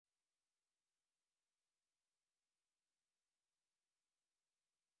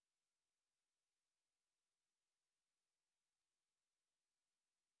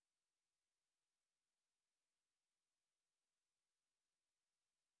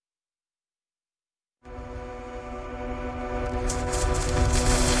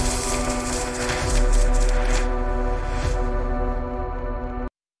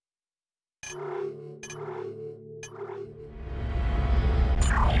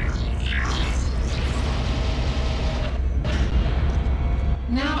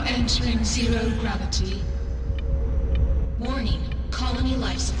entering zero gravity. Warning, colony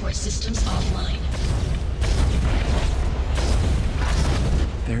life support systems offline.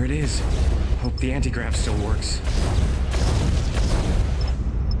 There it is. Hope the anti-grav still works.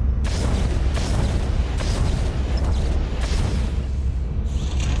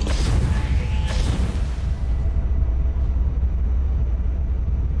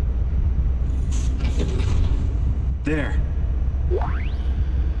 There.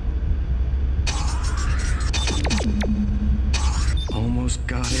 Almost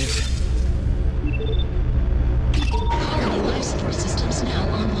got it. Colony life support systems now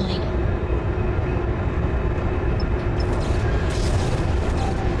online.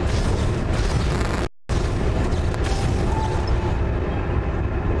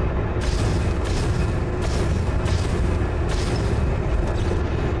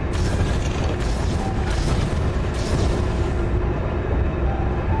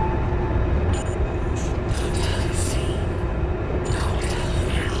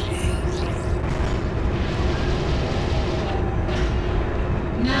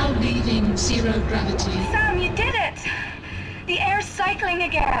 Zero gravity. Sam, you did it! The air's cycling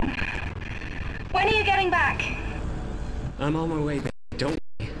again. When are you getting back? I'm on my way back. Don't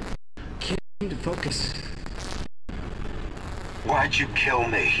can't seem to focus. Why'd you kill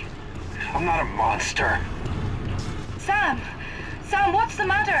me? I'm not a monster. Sam! Sam, what's the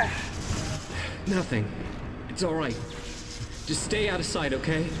matter? Nothing. It's all right. Just stay out of sight,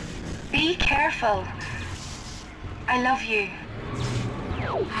 okay? Be careful. I love you.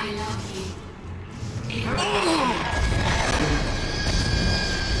 I love you.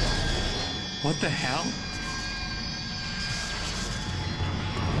 What the hell?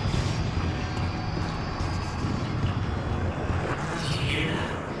 Yeah.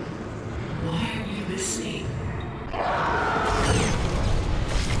 Why are you listening?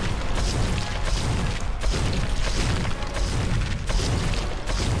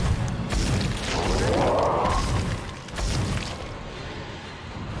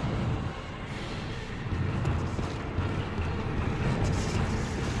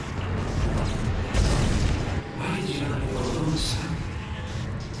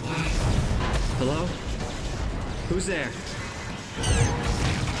 Hello? Who's there?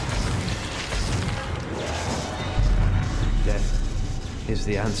 Death is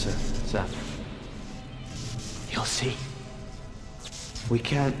the answer, Sam. You'll see. We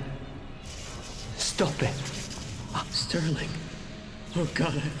can't stop it. Sterling. Oh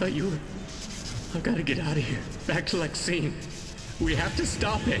God, I thought you were... I've got to get out of here. Back to Lexine. We have to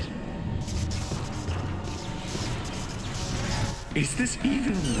stop it. Is this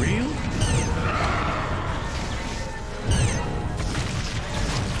even real?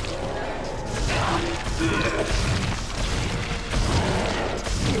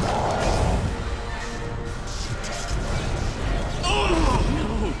 Oh,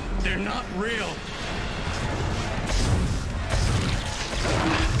 no, they're not real.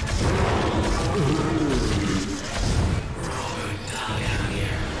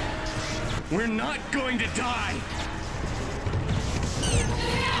 We're not going to die.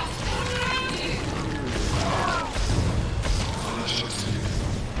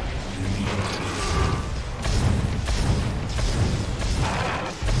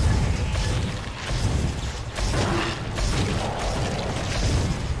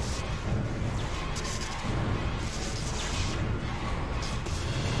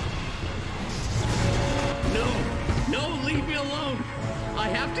 No, leave me alone. I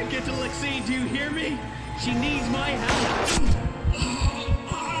have to get to Lexine. Do you hear me? She needs my help.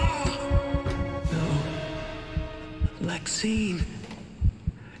 No. Lexine.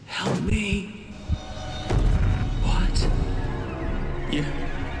 Help me. What?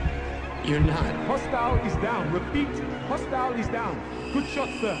 You're not. Hostile is down. Repeat. Hostile is down. Good shot,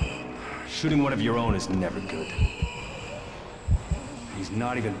 sir. Shooting one of your own is never good. He's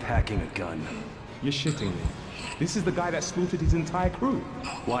not even packing a gun. You're shitting me. This is the guy that slaughtered his entire crew.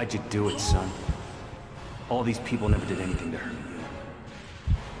 Why'd you do it, son? All these people never did anything to hurt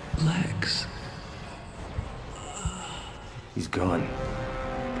you. Lex. He's gone.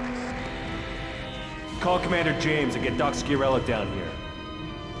 Call Commander James and get Doc Schiarello down here.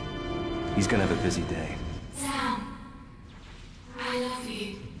 He's gonna have a busy day. Sam, I love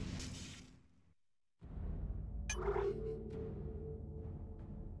you.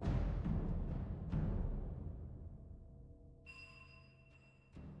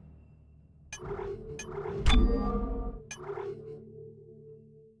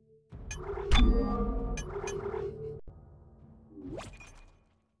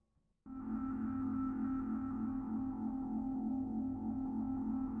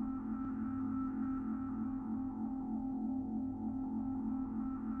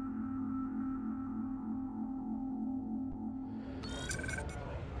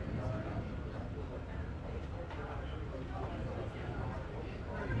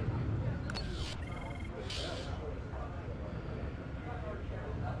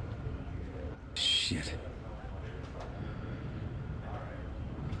 Shit.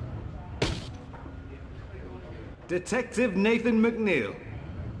 Detective Nathan McNeil.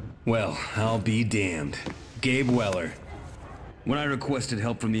 Well, I'll be damned. Gabe Weller. When I requested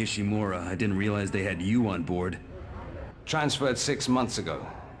help from the Ishimura, I didn't realize they had you on board. Transferred 6 months ago.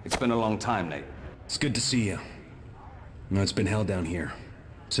 It's been a long time, Nate. It's good to see you. No, it's been hell down here.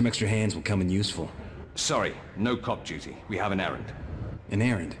 Some extra hands will come in useful. Sorry, no cop duty. We have an errand. An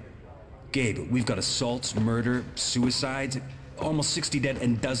errand? Gabe, we've got assaults, murder, suicides, almost 60 dead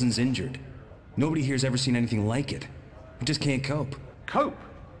and dozens injured. Nobody here's ever seen anything like it. We just can't cope. Cope?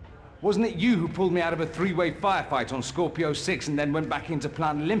 Wasn't it you who pulled me out of a three-way firefight on Scorpio 6 and then went back into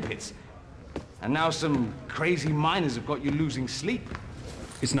Plant Limpets? And now some crazy miners have got you losing sleep?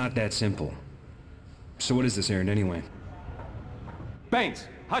 It's not that simple. So what is this errand anyway? Baines,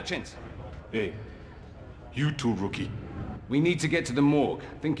 Hutchins. Hey, you two, rookie. We need to get to the morgue.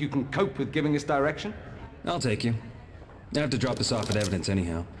 Think you can cope with giving us direction? I'll take you. I have to drop this off at evidence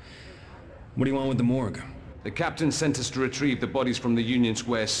anyhow. What do you want with the morgue? The captain sent us to retrieve the bodies from the Union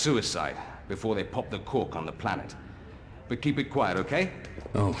Square suicide before they pop the cork on the planet. But keep it quiet, okay?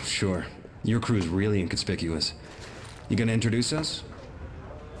 Oh, sure. Your crew's really inconspicuous. You gonna introduce us?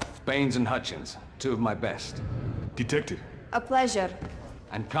 Baines and Hutchins, two of my best. Detective. A pleasure.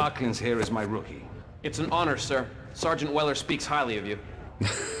 And Karklin's here as my rookie. It's an honor, sir. Sergeant Weller speaks highly of you.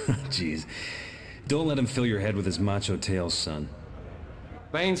 Jeez. Don't let him fill your head with his macho tales, son.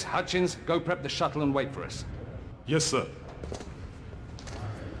 Baines, Hutchins, go prep the shuttle and wait for us. Yes, sir.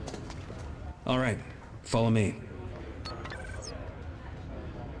 All right. Follow me.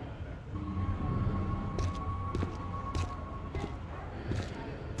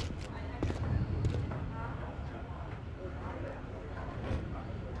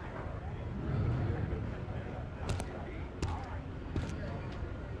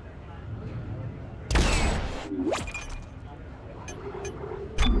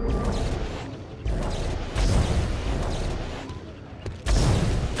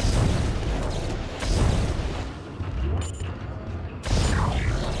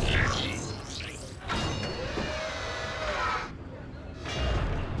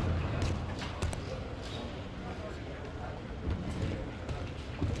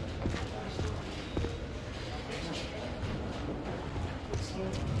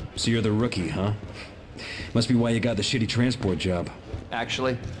 So you're the rookie, huh? Must be why you got the shitty transport job.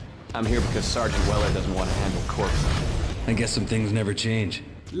 Actually, I'm here because Sergeant Weller doesn't want to handle corpses. I guess some things never change.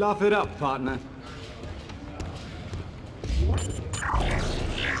 Laugh it up, partner.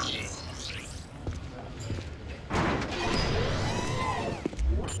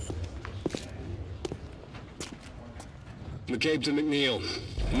 McCabe to McNeil.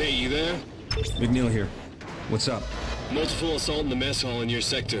 Nate, you there? McNeil here. What's up? Multiple assault in the mess hall in your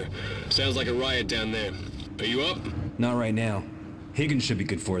sector. Sounds like a riot down there. Are you up? Not right now. Higgins should be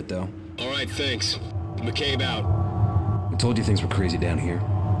good for it, though. All right, thanks. McCabe out. I told you things were crazy down here.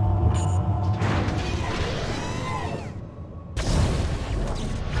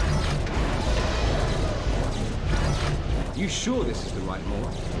 You sure this is the right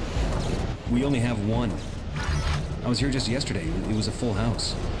morgue? We only have one. I was here just yesterday. It was a full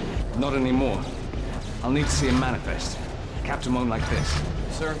house. Not anymore. I'll need to see a manifest. Captain won't like this.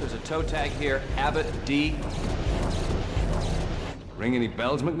 Sir, there's a toe tag here. Abbott D. Ring any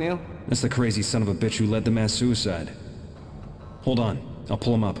bells, McNeil? That's the crazy son of a bitch who led the mass suicide. Hold on. I'll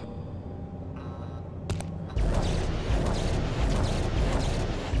pull him up.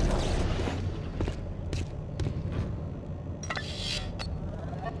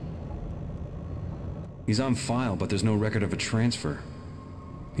 He's on file, but there's no record of a transfer.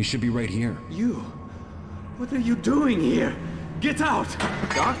 He should be right here. You? What are you doing here? Get out!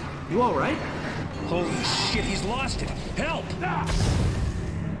 Doc, you all right? Holy shit, he's lost it! Help!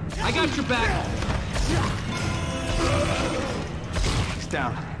 I got your back! He's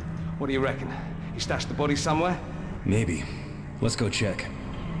down. What do you reckon? He stashed the body somewhere? Maybe. Let's go check.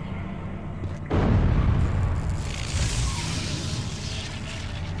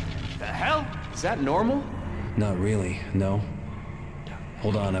 The hell? Is that normal? Not really, no.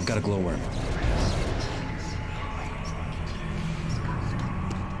 Hold on, I've got a glowworm.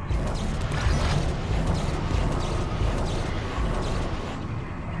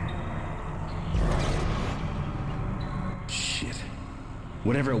 Shit.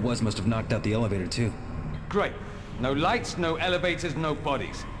 Whatever it was must have knocked out the elevator, too. Great. No lights, no elevators, no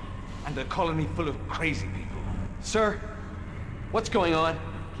bodies. And a colony full of crazy people. Sir, what's going on?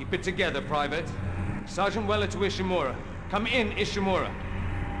 Keep it together, Private. Sergeant Weller to Ishimura. Come in, Ishimura.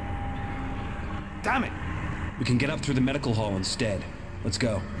 Damn it! We can get up through the medical hall instead. Let's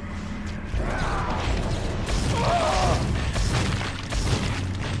go.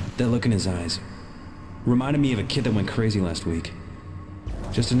 That look in his eyes reminded me of a kid that went crazy last week.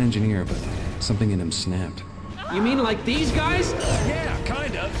 Just an engineer, but something in him snapped. You mean like these guys? Yeah,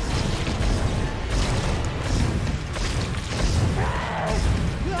 kind of.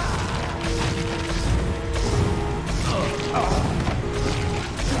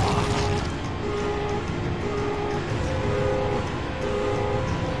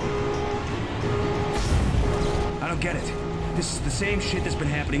 I don't get it. This is the same shit that's been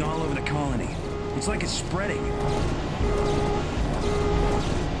happening all over the colony. It's like it's spreading.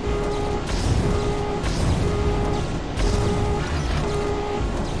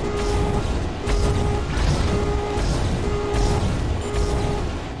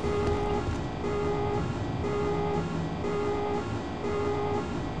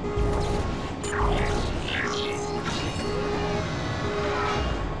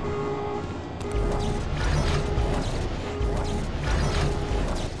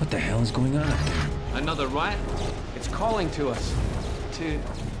 What the hell is going on up there? Another riot? It's calling to us. To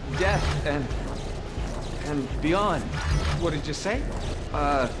death and beyond. What did you say?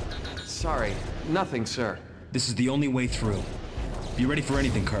 Sorry. Nothing, sir. This is the only way through. Be ready for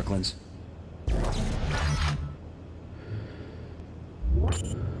anything, Kirklands.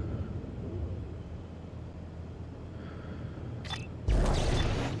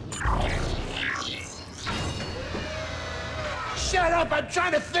 Shut up! I'm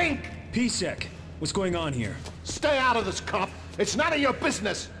trying to think! PSEC, what's going on here? Stay out of this, cop! It's none of your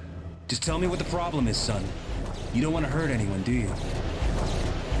business! Just tell me what the problem is, son. You don't want to hurt anyone, do you?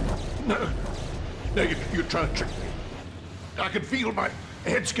 No. No, you're trying to trick me. I can feel my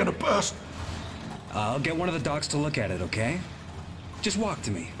head's gonna burst. I'll get one of the docs to look at it, okay? Just walk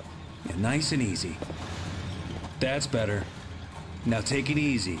to me. Yeah, nice and easy. That's better. Now take it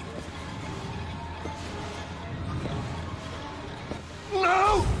easy.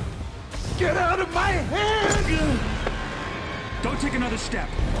 No! Get out of my hand! Don't take another step.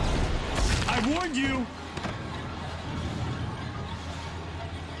 I warned you!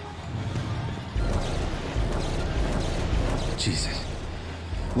 Jesus.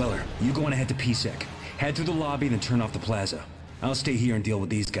 Weller, you go on ahead to PSEC. Head through the lobby, then turn off the plaza. I'll stay here and deal with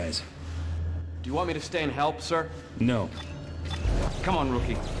these guys. Do you want me to stay and help, sir? No. Come on,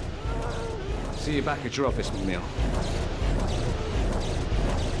 rookie. See you back at your office, McNeil.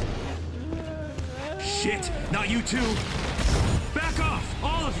 Shit! Not you too! Back off!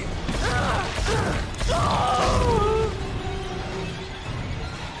 All of you!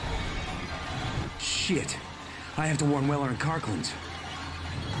 Shit! I have to warn Weller and Kirklands.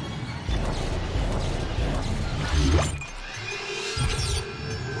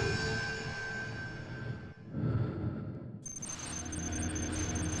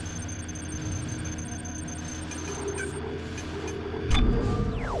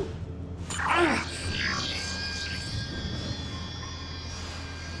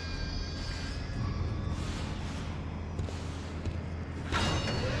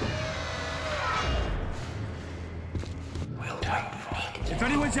 If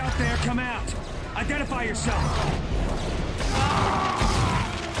anyone's out there, come out. Identify yourself.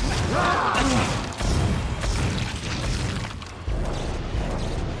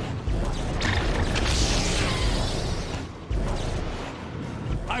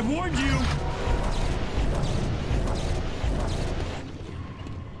 I warned you.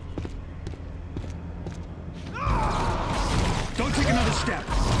 Don't take another step.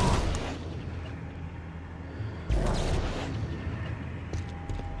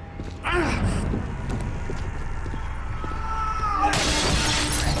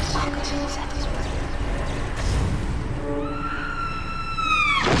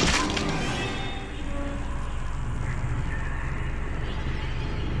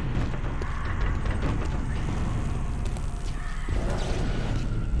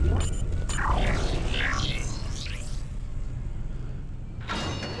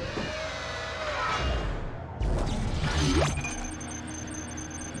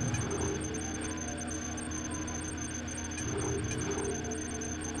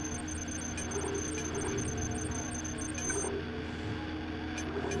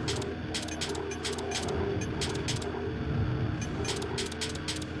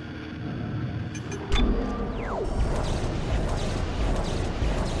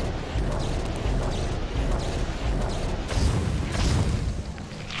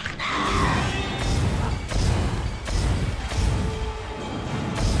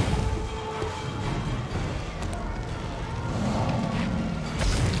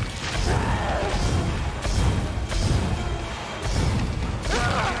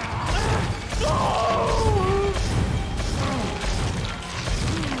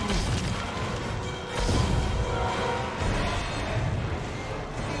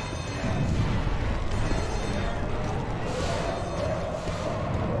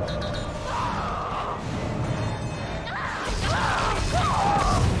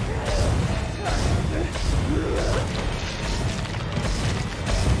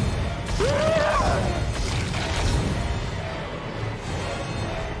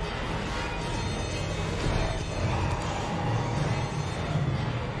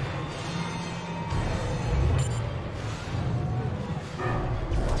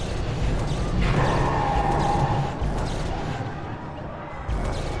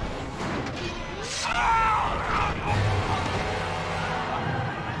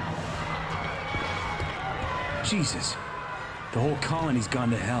 Jesus. The whole colony's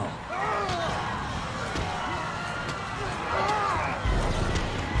gone to hell.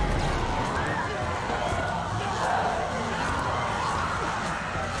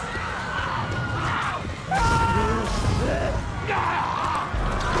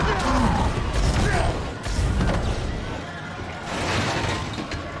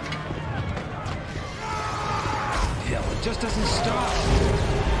 Hell, it just doesn't stop.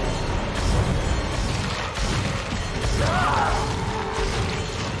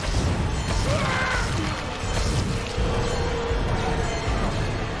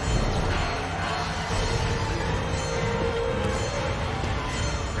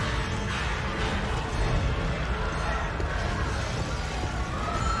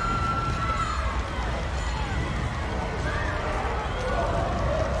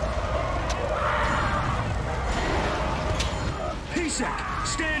 P-Sec,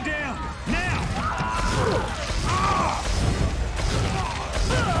 stand down, now!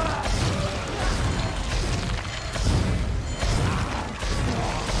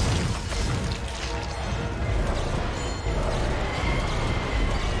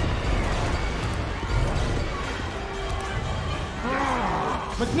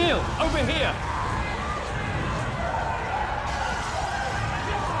 McNeil, over here!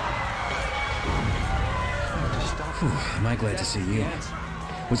 Am I glad to see you.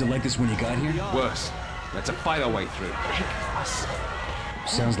 Was it like this when you got here? Worse. Let's fight our way through.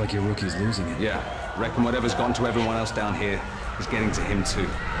 Sounds like your rookie's losing it. Yeah. Reckon whatever's gotten to everyone else down here is getting to him too.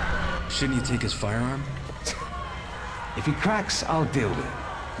 Shouldn't you take his firearm? If he cracks, I'll deal with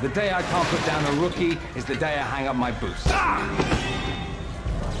it. The day I can't put down a rookie is the day I hang up my boots.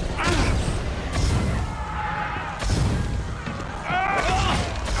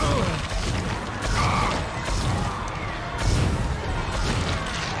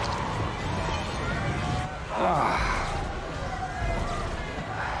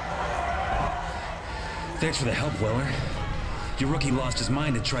 Thanks for the help, Weller. Your rookie lost his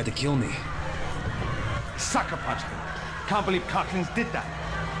mind and tried to kill me. Sucker punched him. Can't believe Cochran's did that.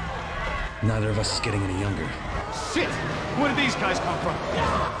 Neither of us is getting any younger. Shit! Where did these guys come from?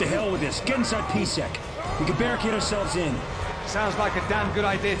 The hell with this. Get inside P-Sec. We can barricade ourselves in. Sounds like a damn good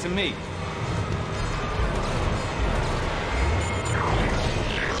idea to me.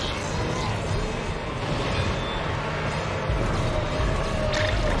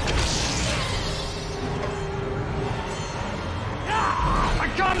 I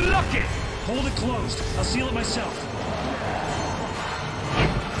can't lock it! Hold it closed. I'll seal it myself.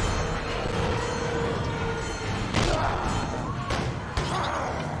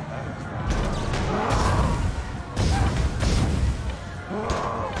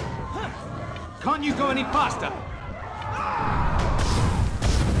 Can't you go any faster?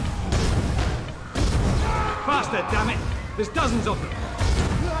 Faster, damn it! There's dozens of them.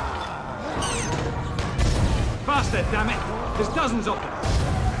 Faster, damn it! There's dozens of them.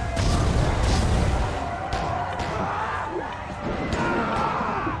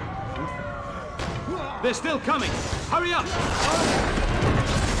 They're still coming. Hurry up!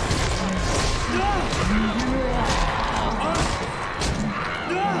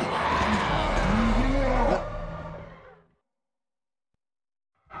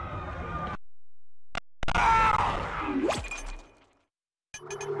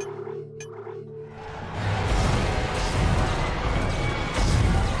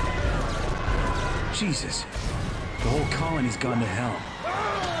 Jesus. The whole colony's gone to hell.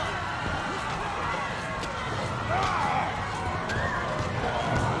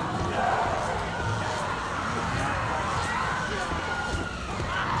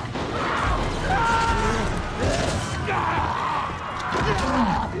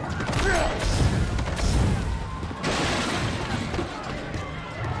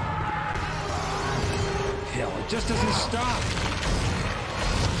 Hell, it just doesn't stop.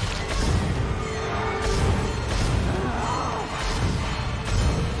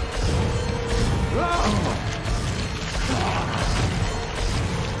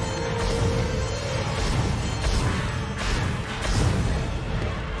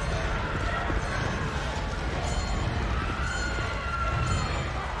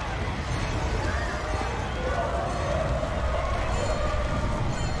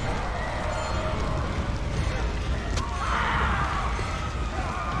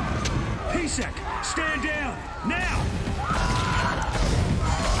 P-Sec, stand down, now!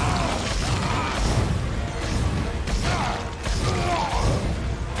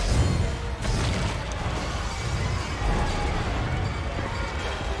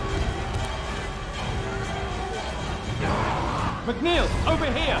 McNeil, over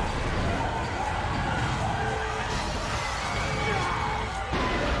here!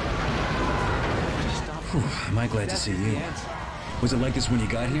 I glad to see you. Was it like this when you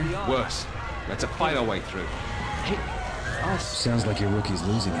got here? Worse. Let's fight our way through. Sounds like your rookie's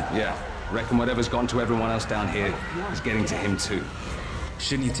losing it. Yeah. Reckon whatever's gotten to everyone else down here is getting to him too.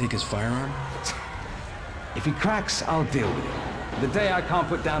 Shouldn't you take his firearm? If he cracks, I'll deal with it. The day I can't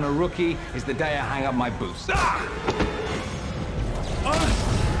put down a rookie is the day I hang up my boots.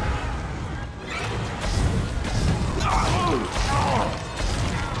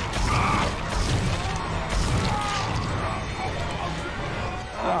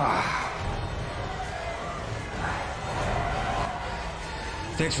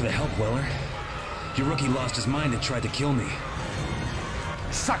 Thanks for the help, Weller. Your rookie lost his mind and tried to kill me.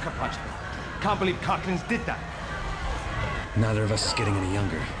 Sucker punched me. Can't believe Cochran's did that. Neither of us is getting any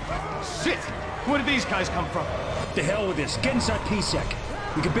younger. Shit! Where did these guys come from? The hell with this. Get inside PSEC.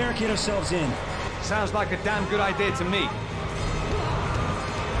 We can barricade ourselves in. Sounds like a damn good idea to me.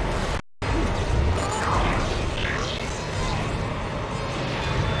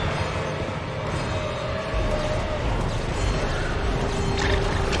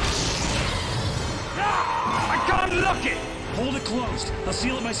 I can't look it! Hold it closed. I'll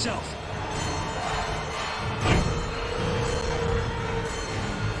seal it myself.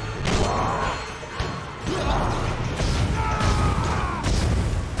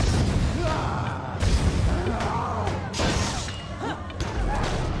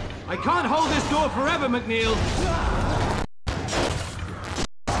 I can't hold this door forever, McNeil.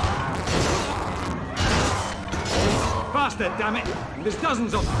 Faster, damn it! There's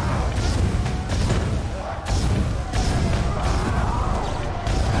dozens of them.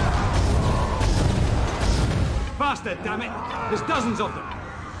 Faster, damn it! There's dozens of them.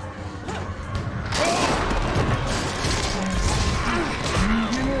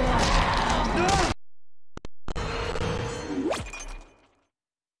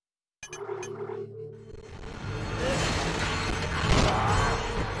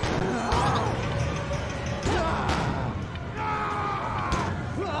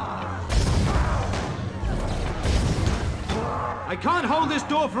 I can't hold this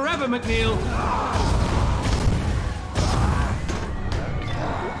door forever, McNeil.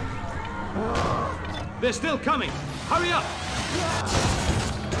 They're still coming. Hurry up!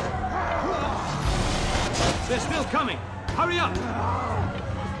 They're still coming. Hurry up!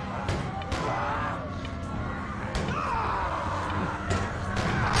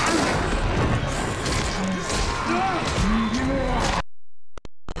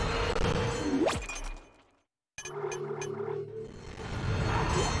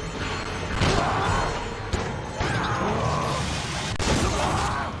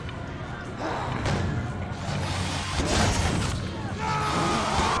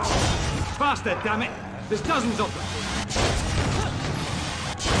 Faster, damn it! There's dozens of them!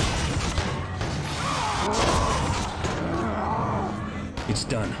 It's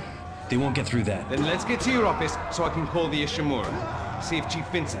done. They won't get through that. Then let's get to your office so I can call the Ishimura. See if Chief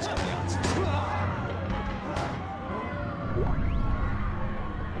Vincent's got the answers.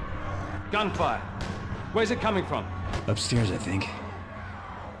 Gunfire. Where's it coming from? Upstairs, I think.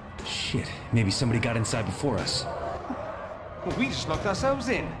 Shit, maybe somebody got inside before us. Well, we just locked ourselves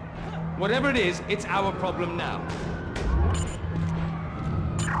in. Whatever it is, it's our problem now.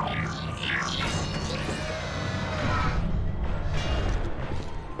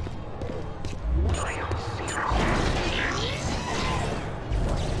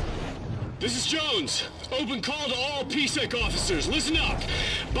 This is Jones. Open call to all PSEC officers. Listen up.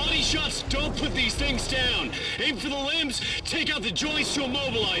 Body shots, don't put these things down. Aim for the limbs, take out the joints to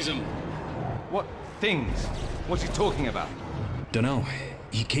immobilize them. What things? What's he talking about? Dunno.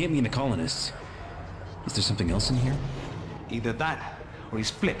 He can't mean the colonists. Is there something else in here? Either that, or he's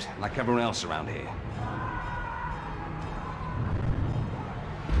flipped like everyone else around here.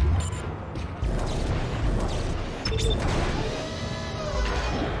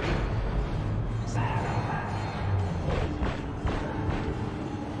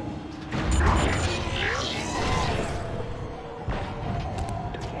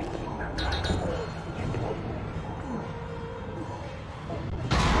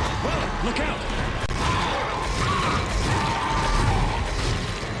 Look out!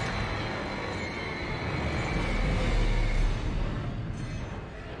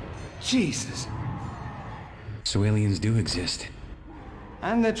 Jesus. So aliens do exist.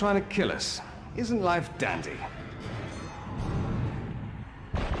 And they're trying to kill us. Isn't life dandy?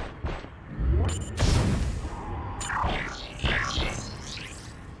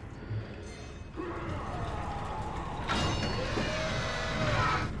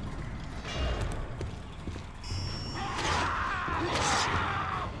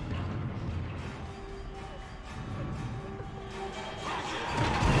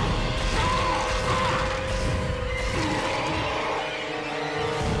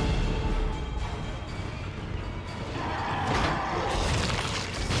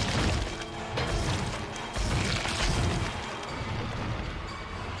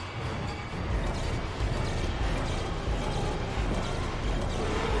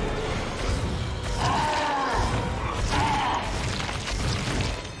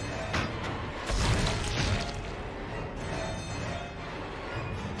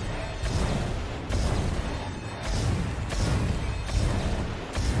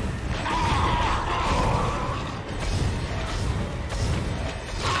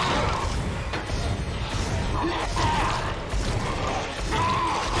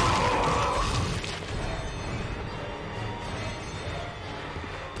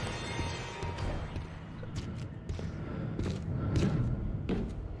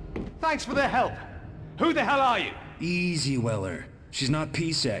 Thanks for the help. Who the hell are you? Easy, Weller. She's not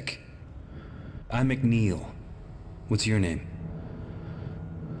PSEC. I'm McNeil. What's your name?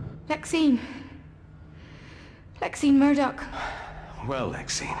 Lexine. Lexine Murdoch. Well,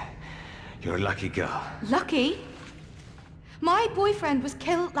 Lexine, you're a lucky girl. Lucky? My boyfriend was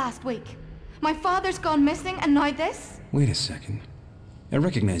killed last week. My father's gone missing, and now this? Wait a second. I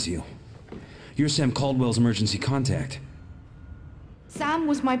recognize you. You're Sam Caldwell's emergency contact. Sam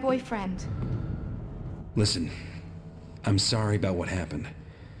was my boyfriend. Listen, I'm sorry about what happened.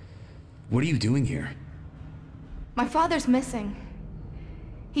 What are you doing here? My father's missing.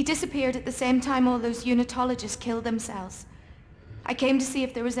 He disappeared at the same time all those unitologists killed themselves. I came to see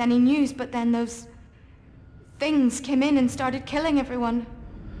if there was any news, but then those things came in and started killing everyone.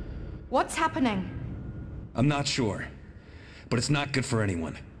 What's happening? I'm not sure, but it's not good for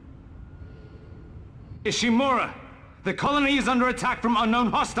anyone. Ishimura! The colony is under attack from unknown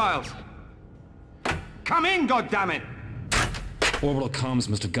hostiles! Come in, goddammit! Orbital comms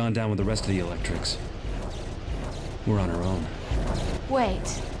must have gone down with the rest of the electrics. We're on our own.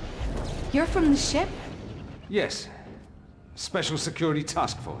 Wait. You're from the ship? Yes. Special Security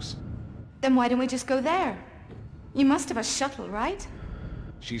Task Force. Then why don't we just go there? You must have a shuttle, right?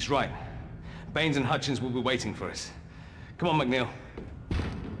 She's right. Baines and Hutchins will be waiting for us. Come on, McNeil.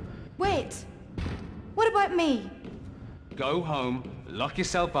 Wait. What about me? Go home, lock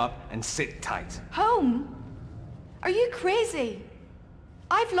yourself up, and sit tight. Home? Are you crazy?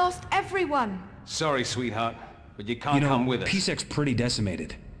 I've lost everyone. Sorry, sweetheart, but you can't come with us. PSEC's pretty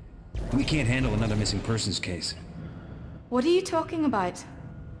decimated. We can't handle another missing persons case. What are you talking about?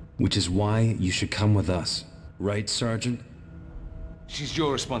 Which is why you should come with us. Right, Sergeant? She's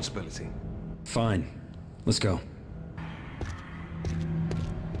your responsibility. Fine. Let's go.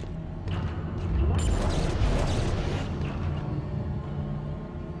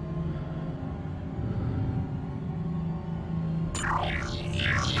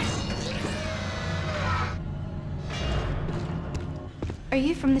 Are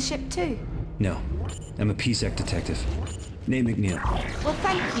you from the ship too? No. I'm a PSEC detective. Nate McNeil. Well,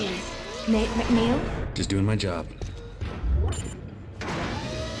 thank you, Nate McNeil. Just doing my job.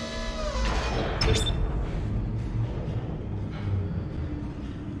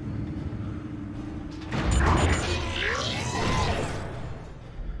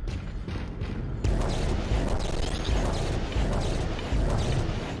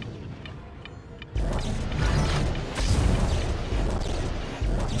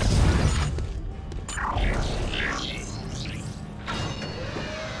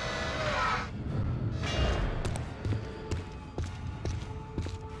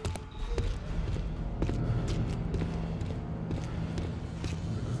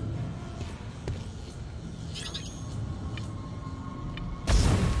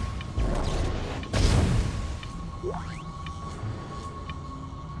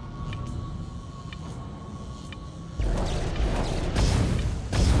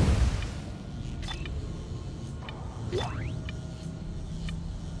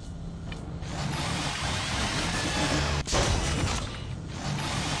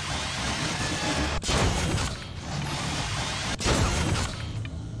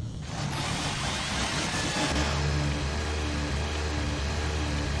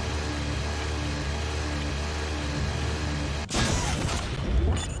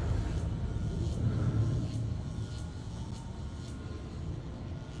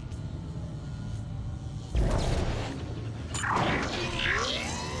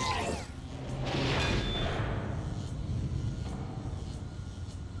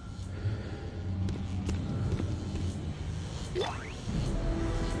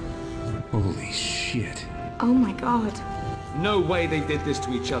 Holy shit. Oh my god. No way they did this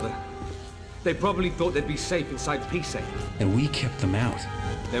to each other. They probably thought they'd be safe inside PSEC. And we kept them out.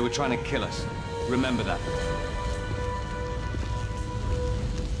 They were trying to kill us. Remember that.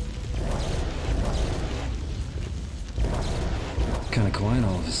 Kinda quiet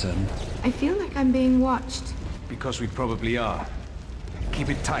all of a sudden. I feel like I'm being watched. Because we probably are. Keep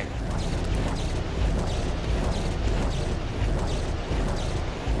it tight.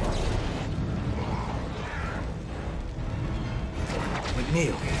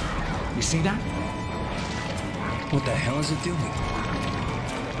 McNeil, you see that? What the hell is it doing?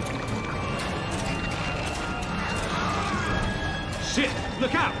 Shit!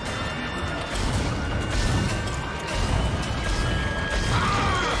 Look out!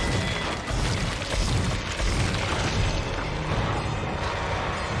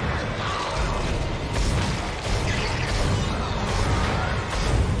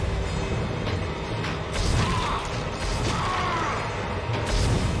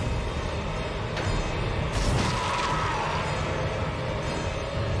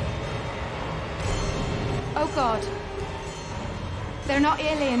 Oh God. They're not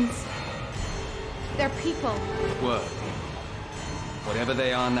aliens. They're people. Word. Whatever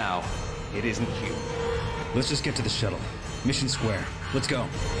they are now, it isn't human. Let's just get to the shuttle. Mission square. Let's go.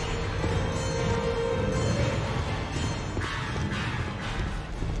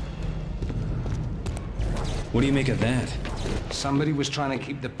 What do you make of that? Somebody was trying to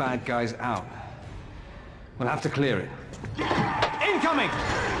keep the bad guys out. We'll have to clear it. Incoming!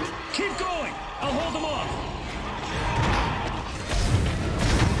 Keep going! I'll hold them off!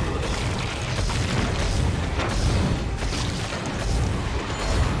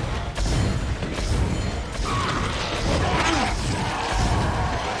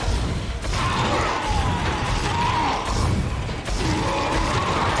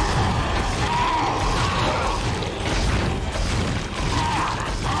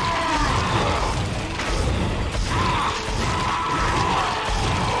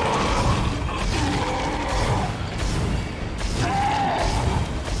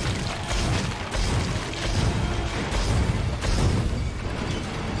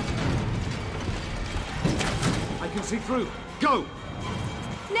 See through. Go!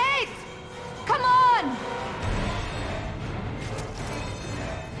 Nate! Come on!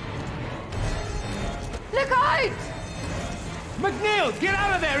 Look out! McNeil, get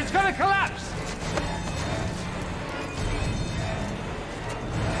out of there! It's gonna collapse!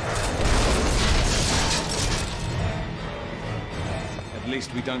 At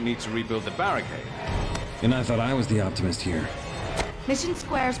least we don't need to rebuild the barricade. And I thought I was the optimist here. Mission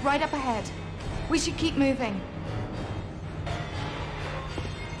square's right up ahead. We should keep moving.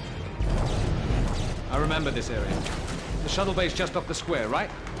 I remember this area. The shuttle bay's just off the square, right?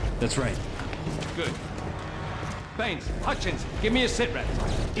 That's right. Good. Baines, Hutchins, give me a sit rep.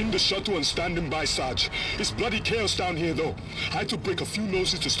 In the shuttle and standing by, Sarge. It's bloody chaos down here, though. I had to break a few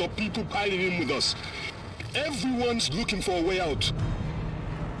noses to stop people piling in with us. Everyone's looking for a way out.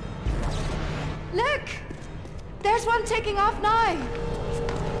 Look! There's one taking off now!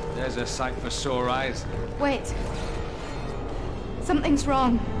 There's a sight for sore eyes. Wait. Something's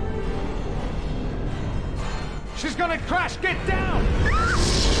wrong. She's gonna crash! Get down!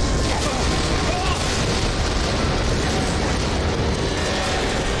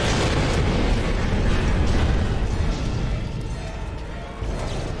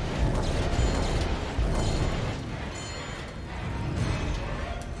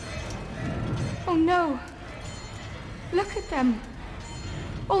 Oh no! Look at them!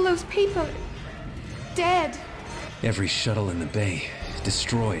 All those people... dead! Every shuttle in the bay,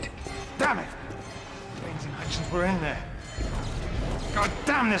 destroyed. Damn it! Baines and Hutchins were in there. God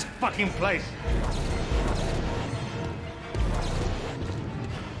damn this fucking place!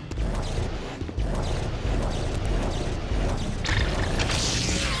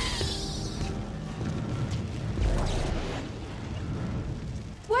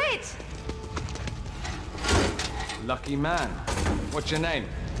 Wait! Lucky man. What's your name?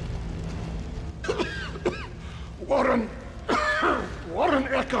 Warren... Warren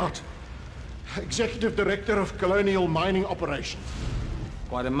Eckhart. Executive Director of Colonial Mining Operations.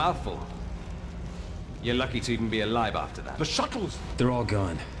 Quite a mouthful. You're lucky to even be alive after that. The shuttles! They're all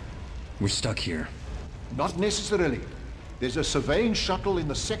gone. We're stuck here. Not necessarily. There's a surveying shuttle in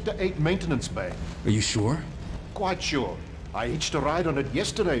the Sector 8 maintenance bay. Are you sure? Quite sure. I hitched a ride on it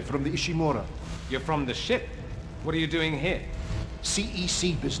yesterday from the Ishimura. You're from the ship? What are you doing here?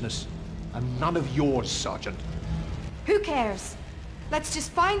 CEC business. And none of yours, Sergeant. Who cares? Let's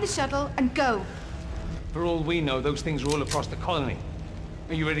just find the shuttle and go. For all we know, those things are all across the colony.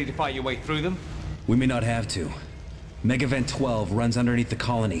 Are you ready to fight your way through them? We may not have to. Megavent 12 runs underneath the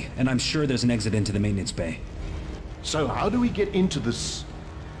colony, and I'm sure there's an exit into the maintenance bay. So how do we get into this...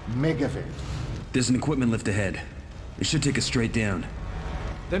 Megavent? There's an equipment lift ahead. It should take us straight down.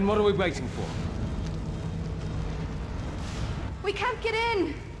 Then what are we waiting for? We can't get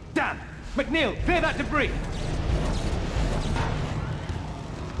in! Damn! McNeil, clear that debris!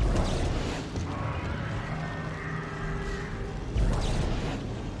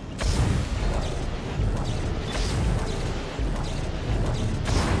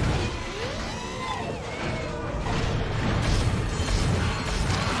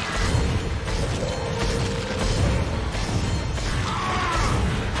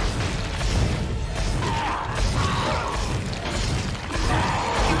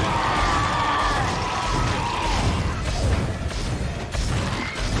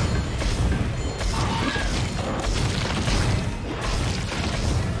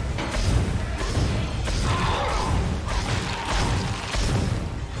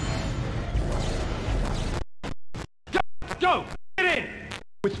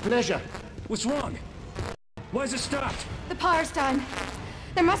 With pleasure. What's wrong? Why is it stopped? The power's down.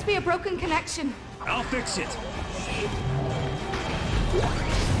 There must be a broken connection. I'll fix it.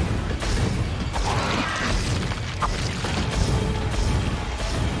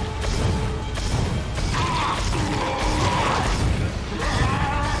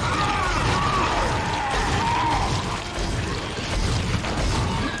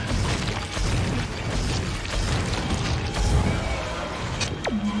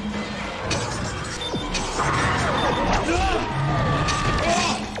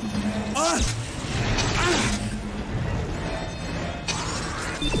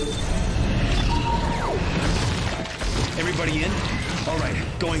 Everybody in? All right,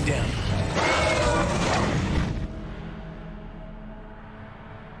 going down.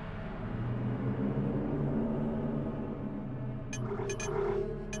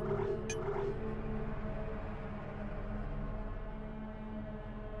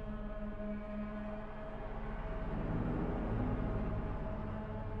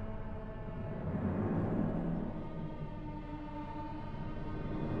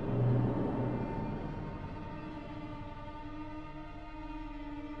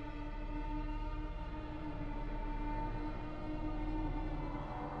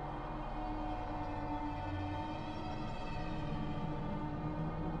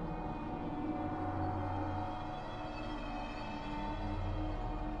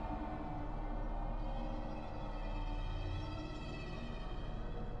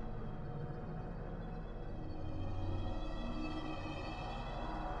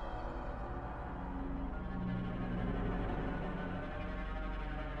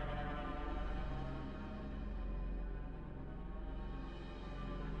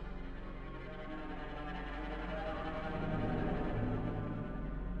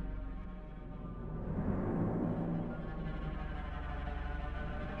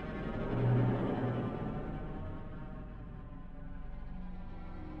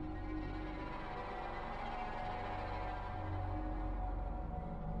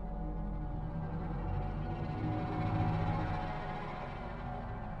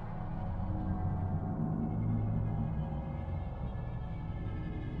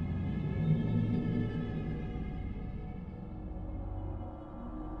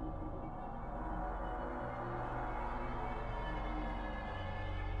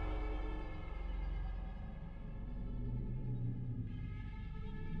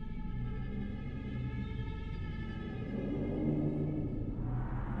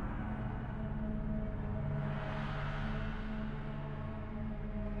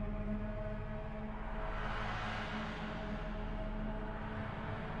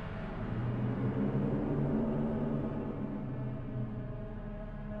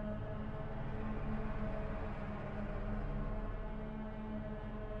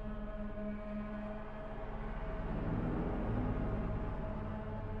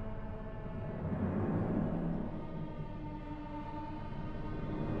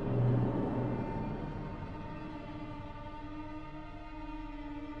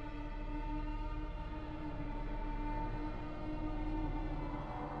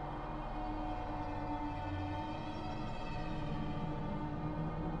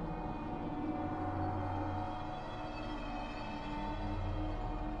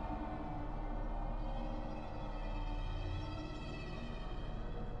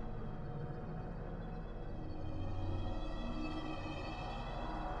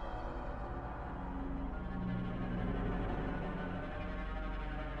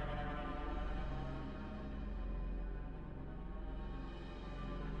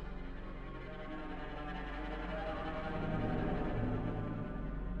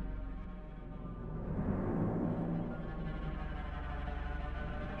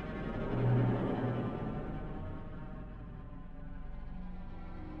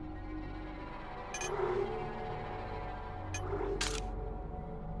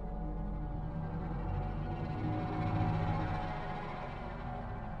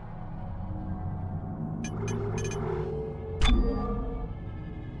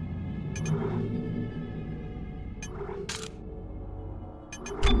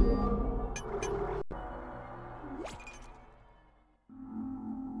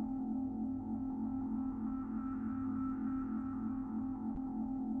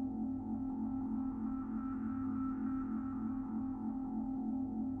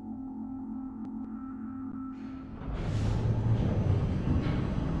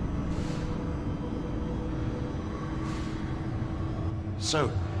 So,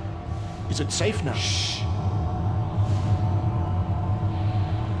 is it safe now? Shh.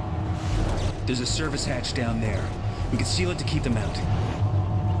 There's a service hatch down there. We can seal it to keep them out.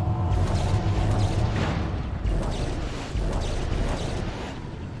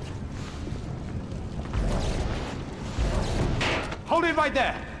 Hold it right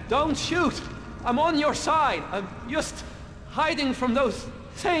there! Don't shoot! I'm on your side. I'm just hiding from those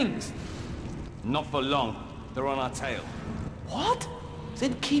things. Not for long. They're on our tail. What?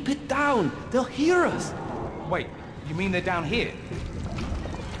 Then keep it down. They'll hear us. Wait, you mean they're down here?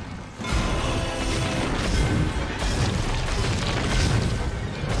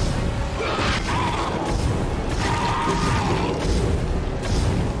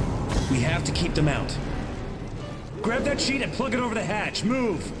 We have to keep them out. Grab that sheet and plug it over the hatch.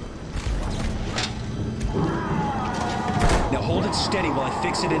 Move! Now hold it steady while I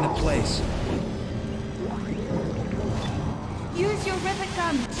fix it into place. Use your rivet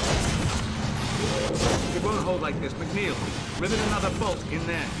gun. It won't hold like this, McNeil. Rivet another bolt in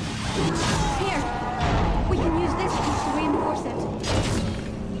there. Here. We can use this piece to reinforce it.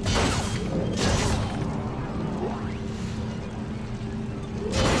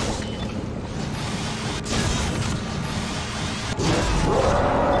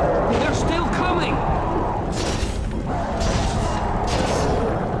 They're still coming!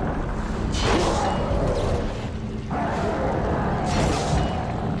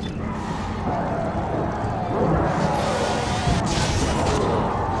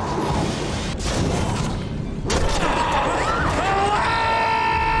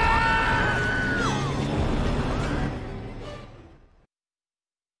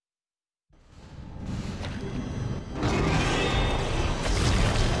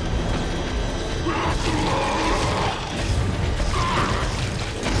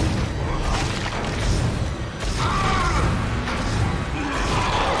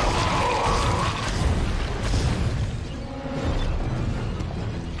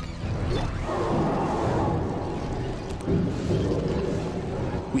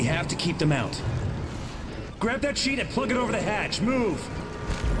 We have to keep them out. Grab that sheet and plug it over the hatch. Move!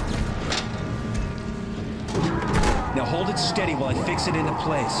 Now hold it steady while I fix it into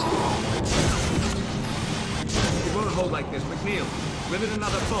place. It won't hold like this, McNeil. Rivet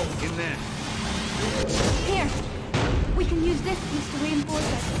another bolt in there. Here. We can use this piece to reinforce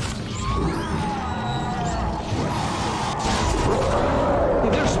it.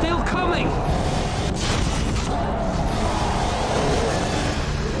 They're still coming!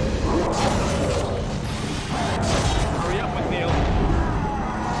 Hurry up, McNeil.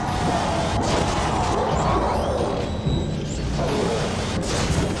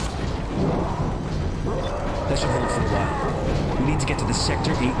 That should hold for a while. We need to get to the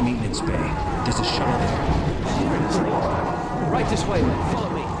Sector 8 maintenance bay. There's a shuttle there. Seriously? Right this way, man. Follow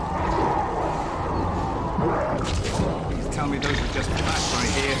me. Please tell me those are just bats right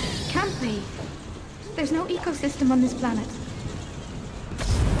here. Can't be. There's no ecosystem on this planet.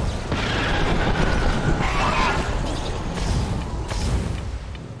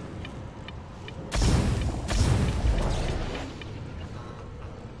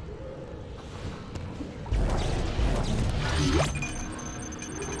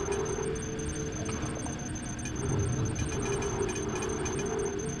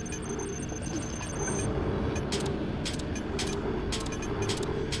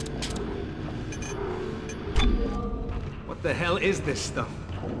 What the hell is this stuff?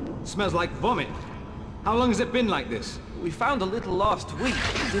 Smells like vomit. How long has it been like this? We found a little last week.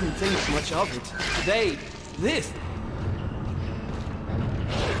 Didn't think much of it. Today, this.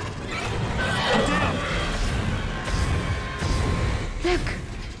 Look!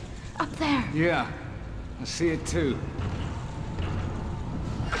 Up there. Yeah, I see it too.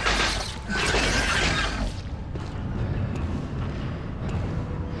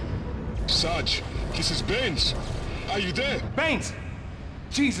 Sarge, this is Baines. Are you there? Baines!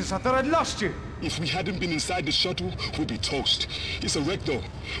 Jesus, I thought I'd lost you. If we hadn't been inside the shuttle, we'd be toast. It's a wreck though.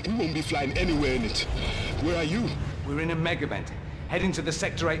 We won't be flying anywhere in it. Where are you? We're in a megavent, heading to the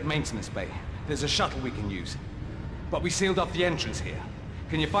Sector 8 maintenance bay. There's a shuttle we can use. But we sealed off the entrance here.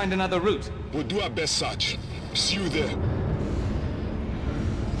 Can you find another route? We'll do our best, Sarge. See you there.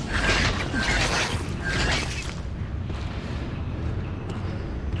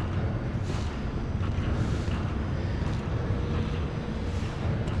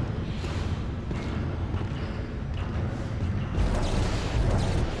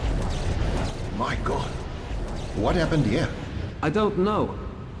 My God. What happened here? I don't know.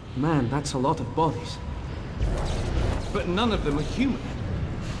 Man, that's a lot of bodies. But none of them are human.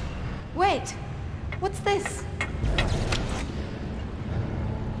 Wait! What's this?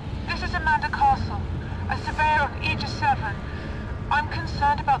 This is Amanda Castle, a surveyor of Aegis 7. I'm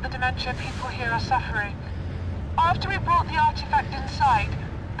concerned about the dementia people here are suffering. After we brought the artifact inside,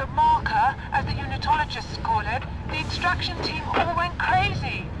 the marker, as the unitologists call it, the extraction team all went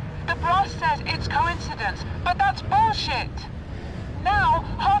crazy. The brass says it's coincidence, but that's bullshit. Now,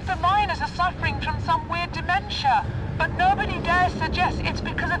 half the miners are suffering from some weird dementia, but nobody dares suggest it's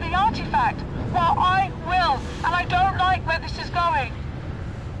because of the artifact. Well, I will, and I don't like where this is going.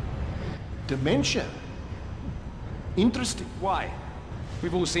 Dementia? Interesting. Why?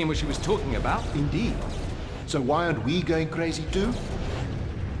 We've all seen what she was talking about. Indeed. So why aren't we going crazy too?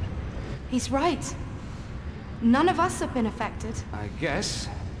 He's right. None of us have been affected. I guess.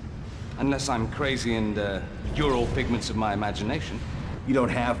 Unless I'm crazy and you're all figments of my imagination. You don't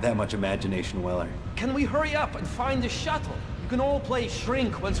have that much imagination, Weller. Can we hurry up and find the shuttle? You can all play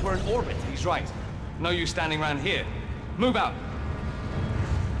shrink once we're in orbit. He's right. No use standing around here. Move out.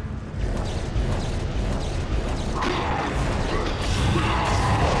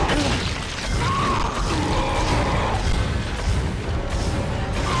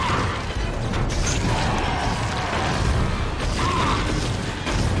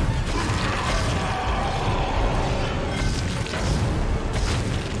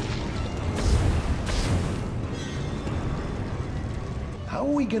 How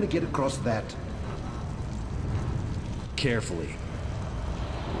are we gonna get across that? Carefully.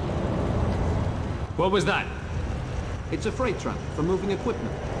 What was that? It's a freight truck for moving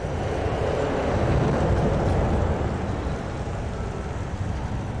equipment.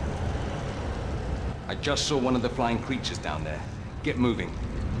 I just saw one of the flying creatures down there. Get moving.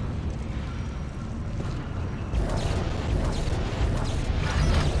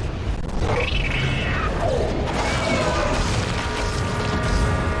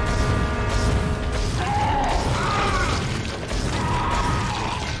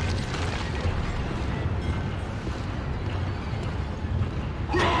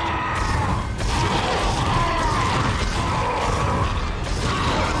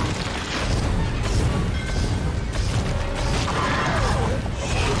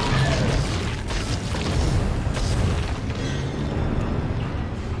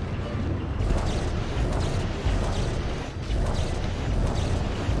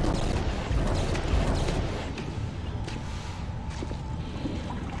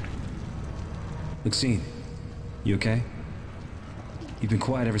 Maxine, you okay? You've been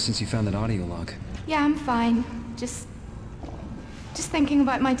quiet ever since you found that audio log. Yeah, I'm fine. Just thinking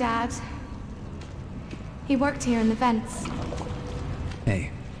about my dad. He worked here in the vents.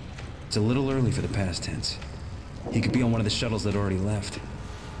 Hey, it's a little early for the past tense. He could be on one of the shuttles that already left.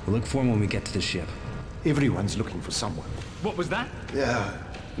 We'll look for him when we get to the ship. Everyone's looking for someone. What was that? Yeah,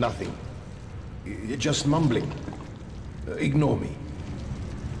 nothing. You're just mumbling. Ignore me.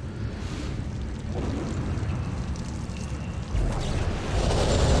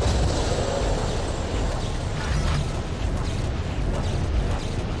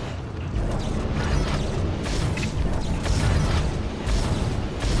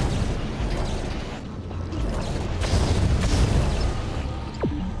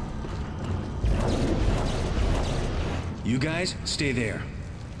 You guys, stay there.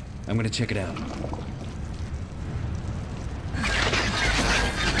 I'm gonna check it out.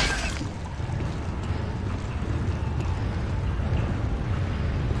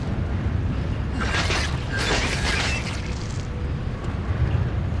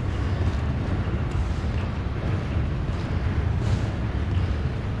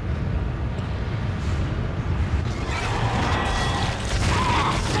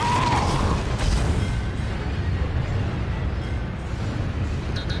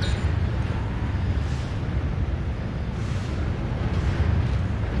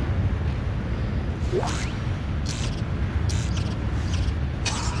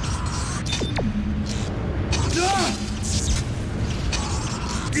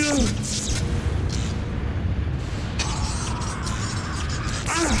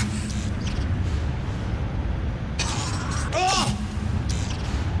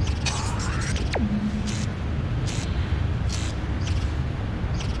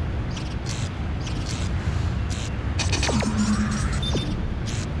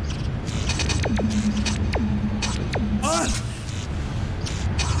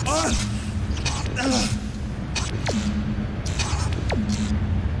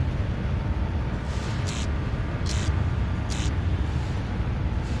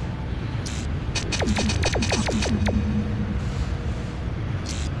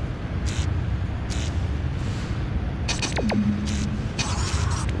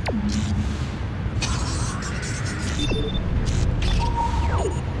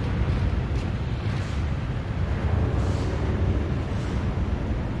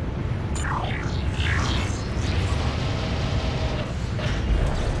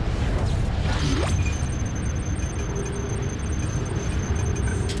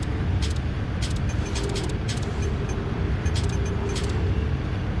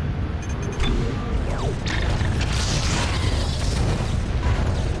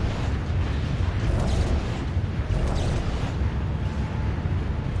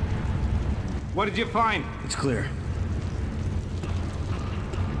 What did you find? It's clear.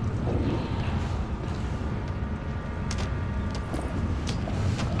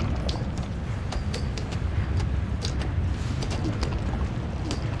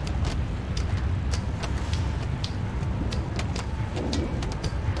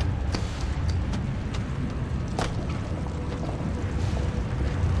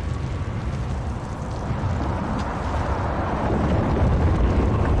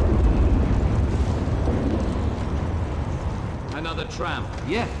 Another tram.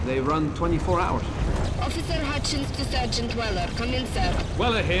 Yeah, they run 24 hours. Officer Hutchins to Sergeant Weller. Come in, sir.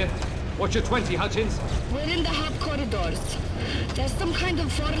 Weller here. What's your 20, Hutchins? We're in the hub corridors. There's some kind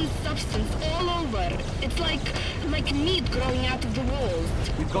of foreign substance all over. It's like meat growing out of the walls.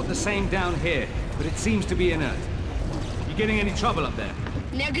 We've got the same down here, but it seems to be inert. You getting any trouble up there?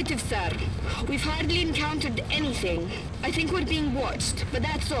 Negative, sir. We've hardly encountered anything. I think we're being watched, but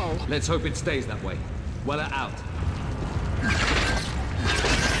that's all. Let's hope it stays that way. Weller out.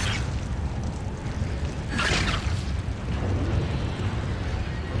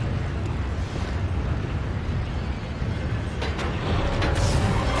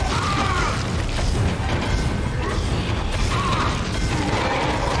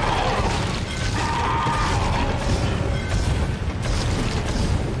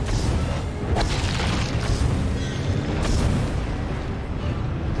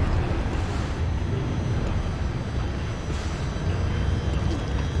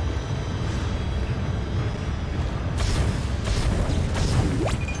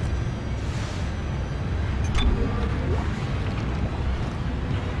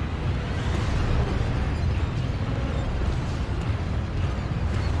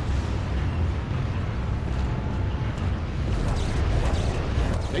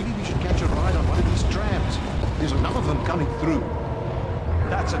 Maybe we should catch a ride on one of these trams. There's enough of them coming through.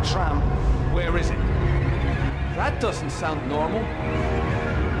 That's a tram. Where is it? That doesn't sound normal.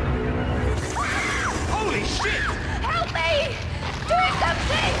 Holy shit! Help me! Do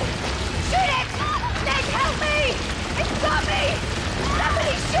something! Shoot it! Nick, help me! It's got me!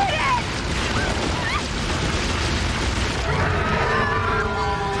 Somebody shoot it!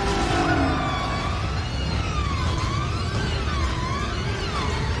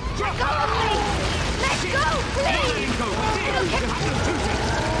 Let go of me! Let go, please!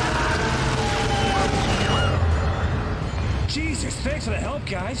 Jesus, thanks for the help,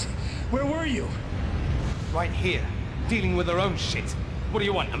 guys. Where were you? Right here, dealing with our own shit. What do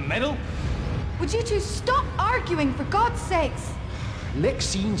you want, a medal? Would you two stop arguing, for God's sakes?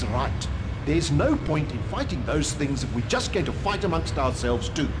 Lexine's right. There's no point in fighting those things if we're just going to fight amongst ourselves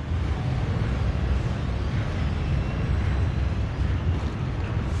too.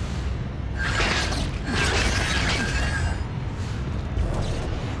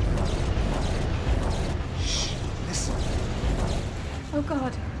 Oh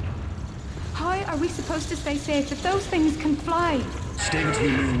God. How are we supposed to stay safe if those things can fly? Stay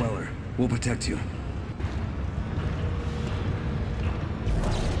between me and Weller. We'll protect you.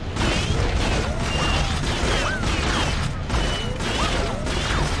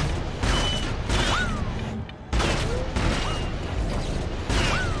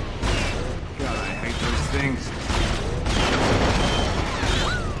 God, I hate those things.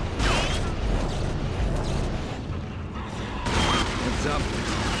 Heads up.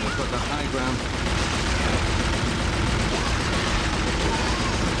 We've got the high ground.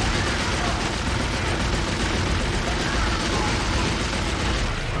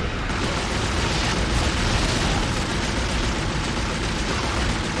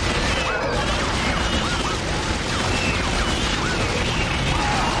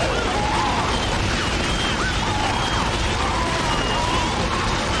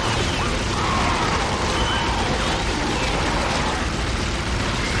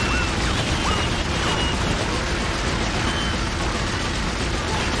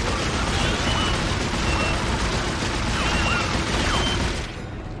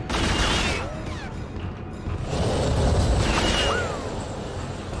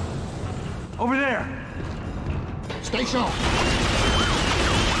 Over there! Stay sharp!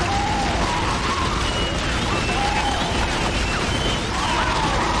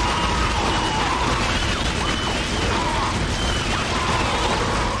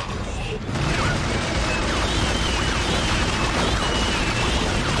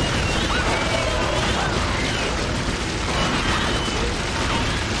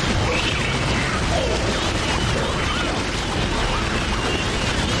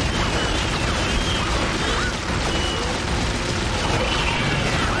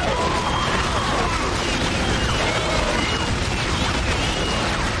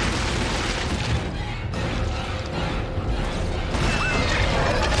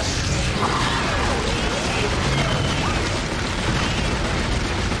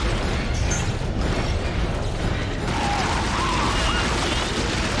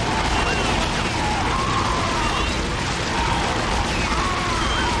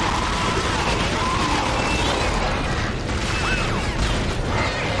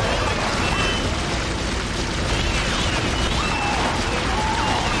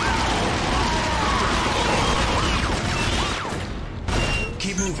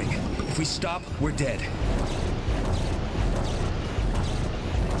 stop, we're dead.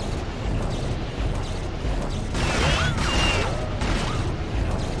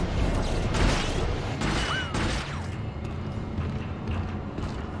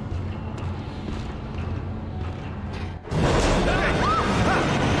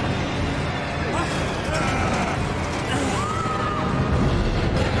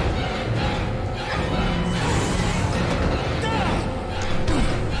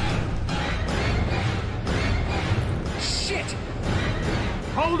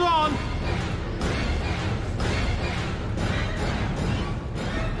 Hold on!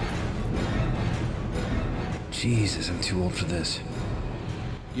 Jesus, I'm too old for this.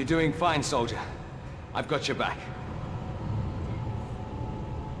 You're doing fine, soldier. I've got your back.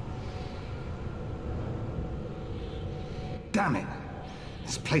 Damn it.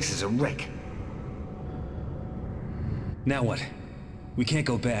 This place is a wreck. Now what? We can't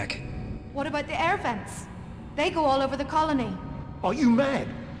go back. What about the air vents? They go all over the colony. Are you mad?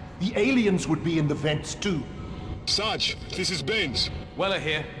 The aliens would be in the vents too. Sarge, this is Baines. Weller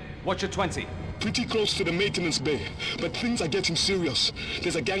here. Watch your 20. Pretty close to the maintenance bay, but things are getting serious.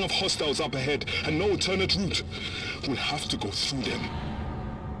 There's a gang of hostiles up ahead, and no alternate route. We'll have to go through them.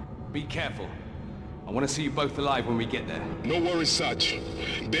 Be careful. I want to see you both alive when we get there. No worries, Sarge.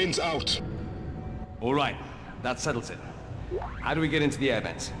 Baines out. All right, that settles it. How do we get into the air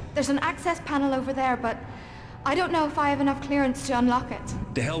vents? There's an access panel over there, but I don't know if I have enough clearance to unlock it.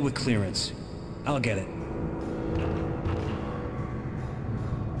 The hell with clearance. I'll get it.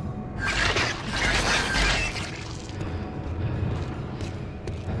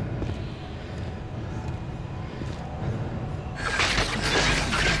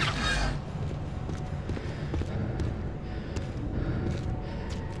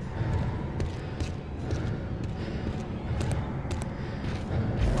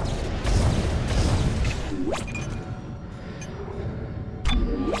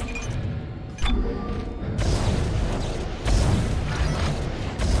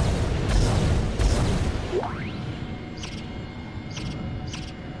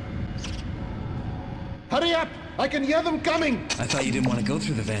 Hurry up! I can hear them coming! I thought you didn't want to go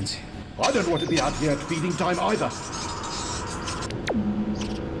through the vents. I don't want to be out here at feeding time either.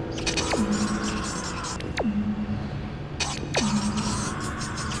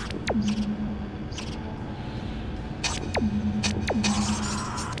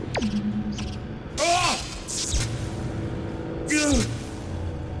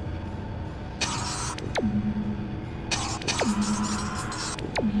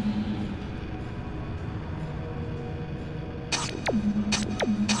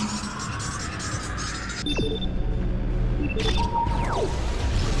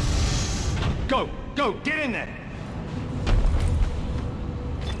 Go! Go! Get in there!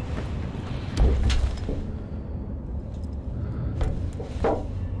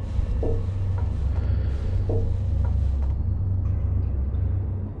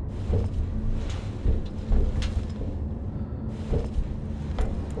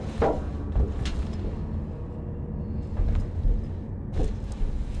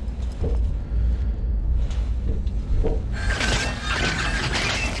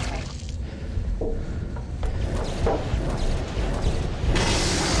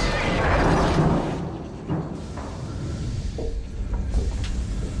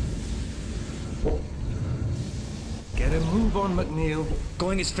 Get a move on, McNeil.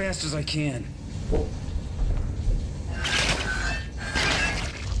 Going as fast as I can.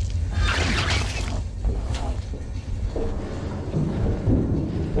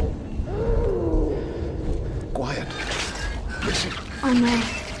 Quiet. Listen. Oh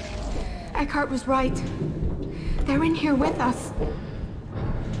no. Eckhart was right. They're in here with us.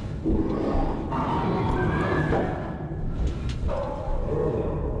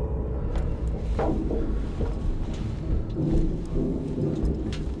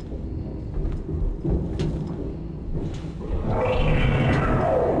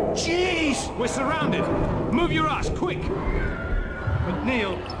 Jeez! We're surrounded! Move your ass, quick!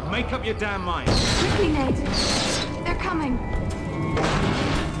 McNeil, make up your damn mind. Quickly, Nate. They're coming.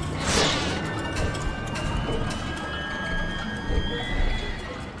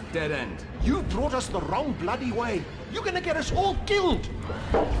 Dead end. You brought us the wrong bloody way. You're gonna get us all killed.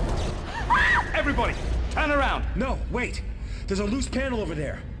 Everybody, turn around. No, wait. There's a loose panel over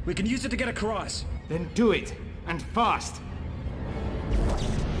there. We can use it to get across. Then do it, and fast.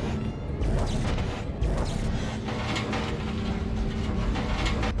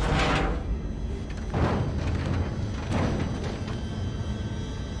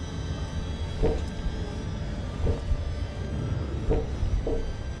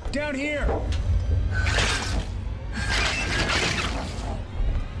 Down down here!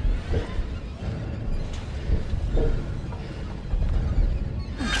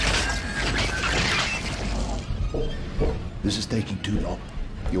 This is taking too long.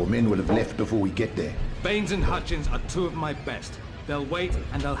 Your men will have left before we get there. Baines and Hutchins are two of my best. They'll wait,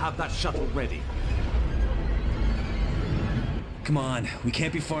 and they'll have that shuttle ready. Come on, we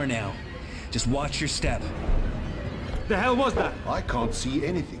can't be far now. Just watch your step. The hell was that? I can't see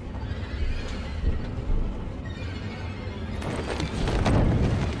anything.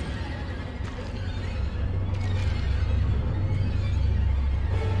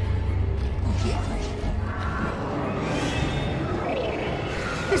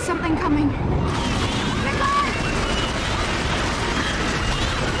 There's something coming.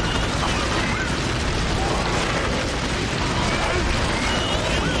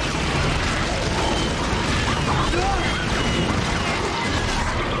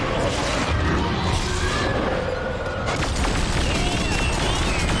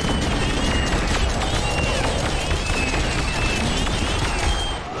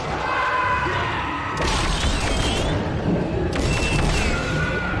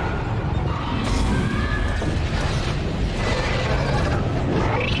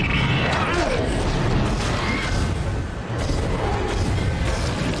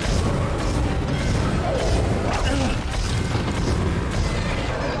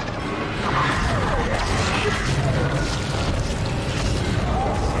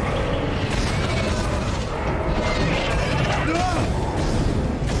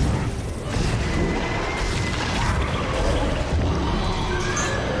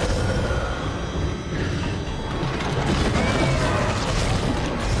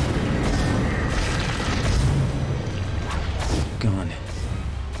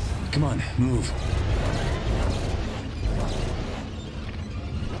 Come on, move.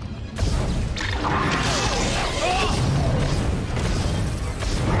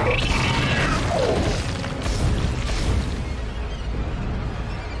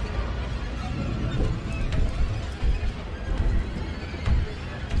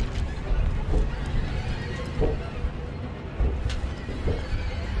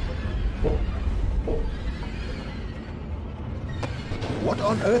 What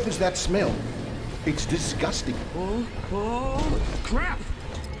on earth is that smell? It's disgusting. Oh, crap!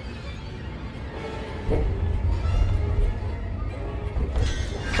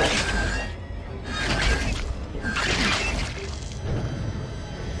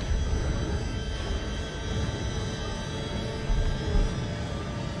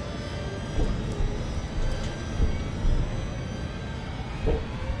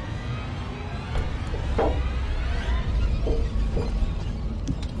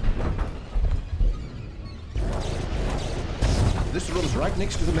 This room's right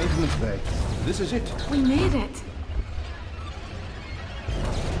next to the maintenance bay. This is it. We made it.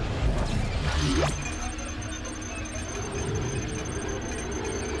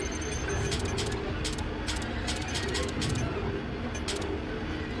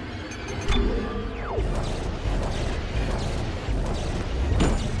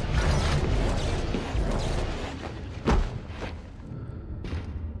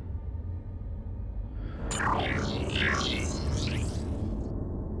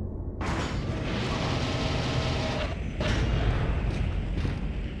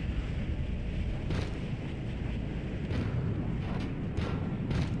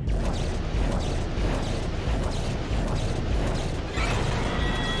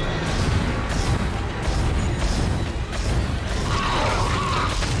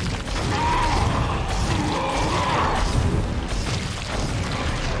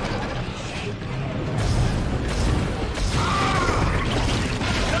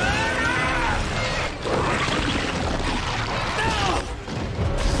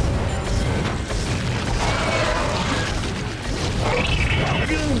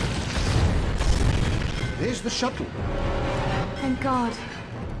 There's the shuttle. Thank God.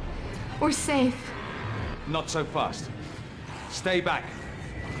 We're safe. Not so fast. Stay back.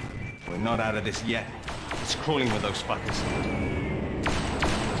 We're not out of this yet. It's crawling with those fuckers.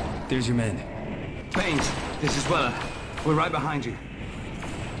 There's your men. Baines, this is Weller. We're right behind you.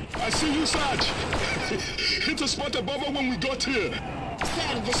 I see you, Sarge. Hit a spot above her when we got here.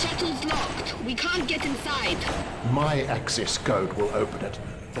 Sir, the shuttle's locked. We can't get inside. My access code will open it.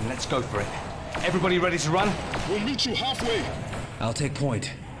 Then let's go for it. Everybody ready to run? We'll meet you halfway. I'll take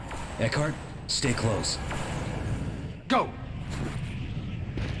point. Eckhart, stay close. Go!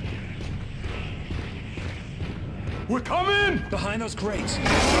 We're coming! Behind those crates.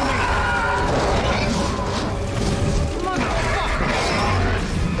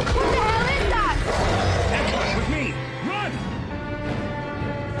 Motherfucker!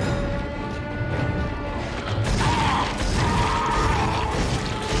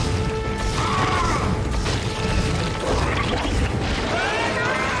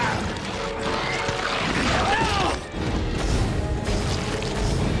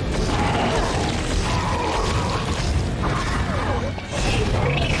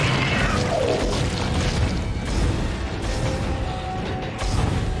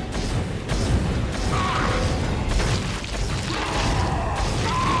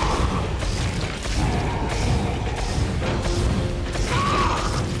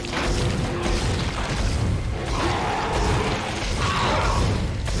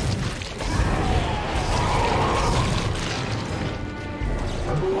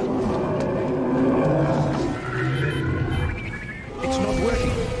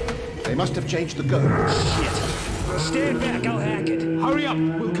 They must have changed the code. Shit. Stand back, I'll hack it. Hurry up,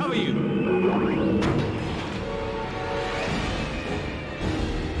 we'll cover you.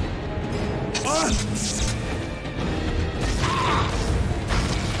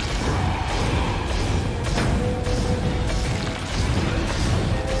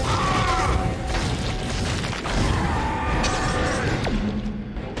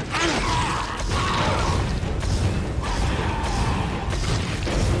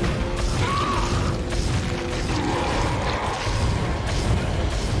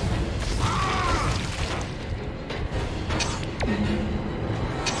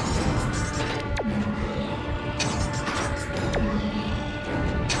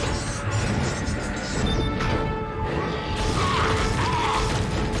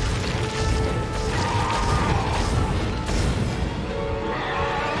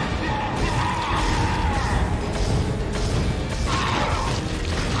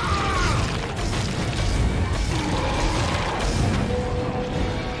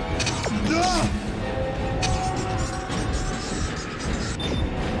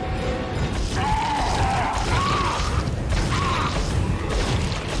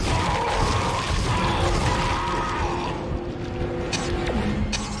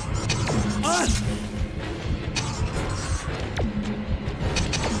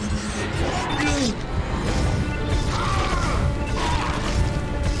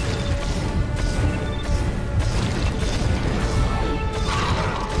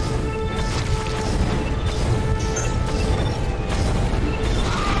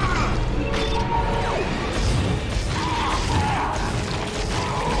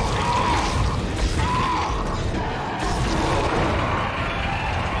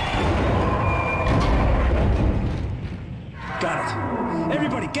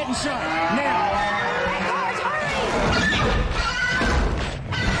 Everybody, get inside, now!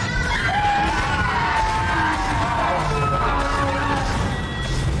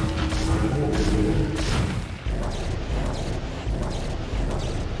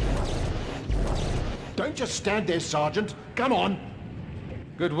 Don't just stand there, Sergeant. Come on.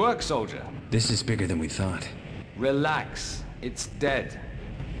 Good work, soldier. This is bigger than we thought. Relax. It's dead.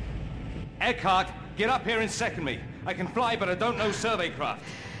 Eckhart, get up here and second me. I can fly, but I don't know survey craft.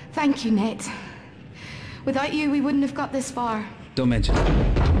 Thank you, Nate. Without you, we wouldn't have got this far. Don't mention it.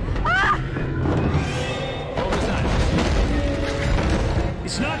 Ah! What was that?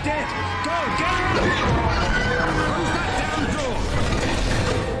 It's not dead! Go, get it! Close that damn door!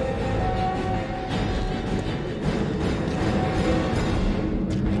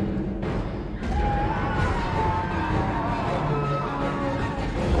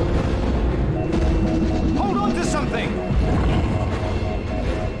 Hold on to something!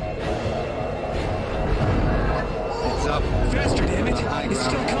 It's up. Faster, damn it! It's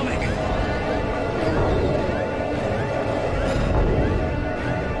still coming!